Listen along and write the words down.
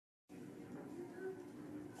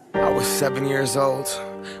I was 7 years old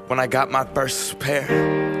when I got my first pair,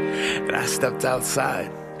 and I stepped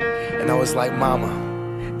outside and I was like,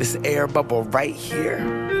 Mama, this air bubble right here,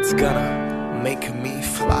 it's gonna make me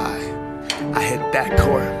fly. I hit that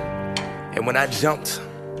court, and when I jumped,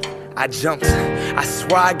 I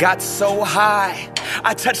swear I got so high,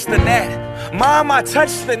 I touched the net. Mom, I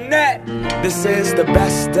touched the net. This is the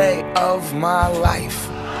best day of my life.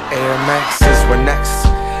 Air Maxes were next.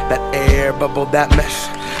 That air bubble, that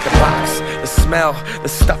mesh, the box, the smell, the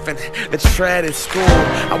stuffing, the tread at school.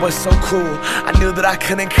 I was so cool, I knew that I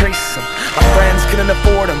couldn't crease them. My friends couldn't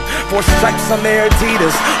afford them. 4 stripes on their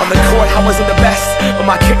Adidas. On the court, I wasn't the best, but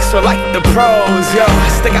my kicks were like the pros. Yo, I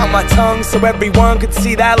stick out my tongue so everyone could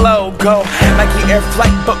see that logo. Nike Air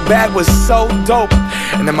Flight book bag was so dope.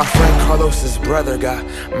 And then my friend Carlos's brother got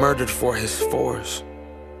murdered for his 4s.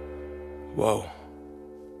 Whoa.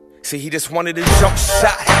 See, he just wanted a jump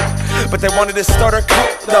shot, but they wanted a starter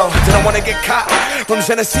coat though. Didn't want to get caught. From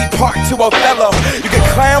Genesee Park to Othello, you could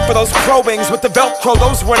clown for those probings with the Velcro,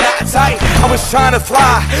 those were not tight. I was trying to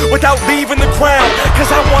fly without leaving the ground,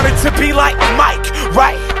 cause I wanted to be like Mike,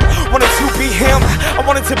 right? Wanted to be him, I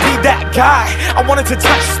wanted to be that guy. I wanted to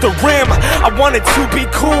touch the rim, I wanted to be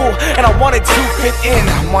cool, and I wanted to fit in.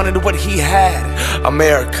 I wanted what he had.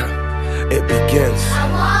 America, it begins. I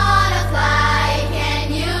wanna fly,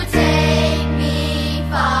 can you take me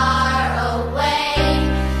far away?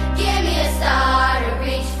 Give me a star to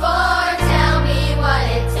reach for, tell me what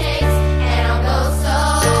it takes, and I'll go so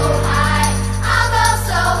high, I'll go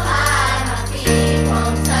so high, my feet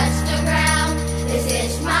won't touch the ground. Just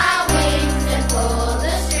hitch my wings and pull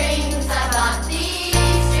the strings. I bought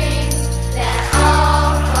these dreams that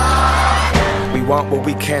all fall. We want what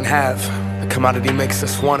we can't have. The commodity makes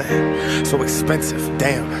us want it. So expensive,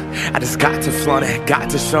 damn. I just got to flaunt it, got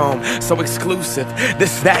to show 'em. So exclusive,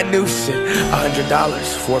 this, that new shit.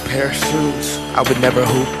 $100 for a pair of shoes. I would never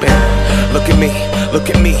hoop in. Look at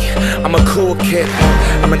me, I'm a cool kid.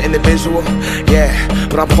 I'm an individual, yeah,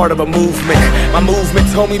 but I'm part of a movement. My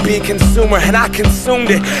movement told me be a consumer, and I consumed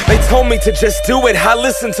it. They told me to just do it, I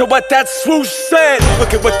listened to what that swoosh said.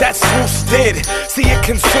 Look at what that swoosh did. See it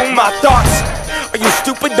consume my thoughts. Are you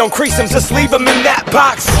stupid? Don't crease them, just leave them in that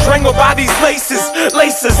box. Strangled by these laces,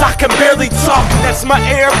 I can barely talk. That's my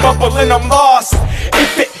air bubble and I'm lost.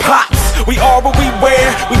 If it pops, we are what we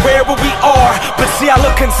wear what we are. But see, I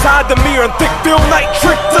look inside the mirror and think Phil Knight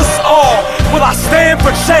tricked us all. Will I stand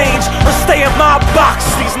for change or stay in my box?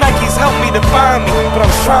 These Nikes help me define me, but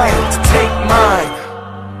I'm trying to take mine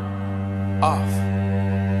off.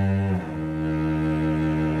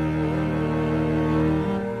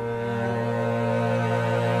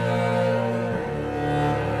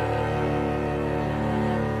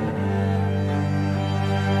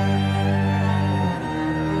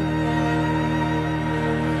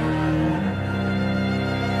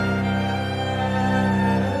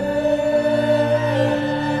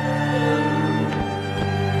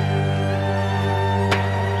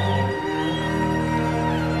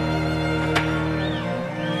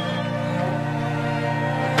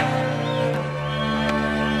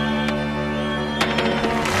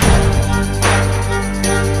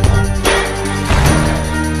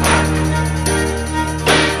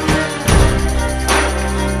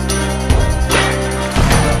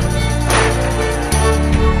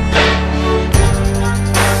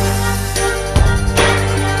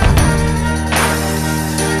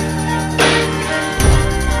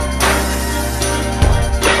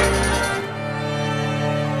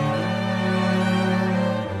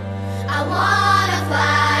 I wanna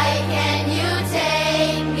fly, can you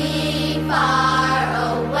take me far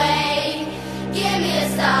away? Give me a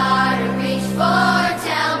star to reach for,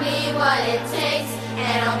 tell me what it takes,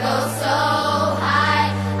 and I'll go so high,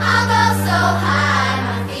 I'll go so high,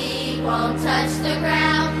 my feet won't touch the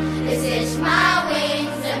ground. Just hitch my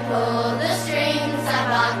wings and pull the strings. I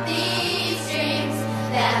bought these dreams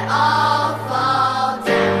that all fall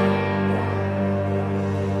down.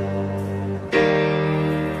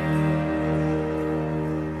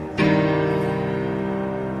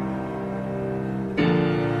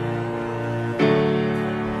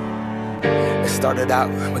 Started out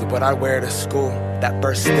with what I wear to school that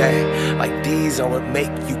first day. Like these are what make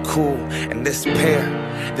you cool. And this pair,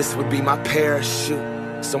 this would be my parachute.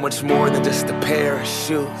 So much more than just a pair of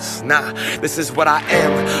shoes. Nah, this is what I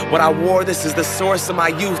am, what I wore, this is the source of my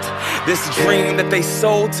youth. This dream that they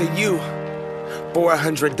sold to you.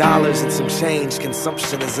 $400 and some change,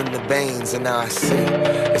 consumption is in the veins. And now I see,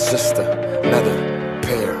 it's just another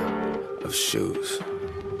pair of shoes.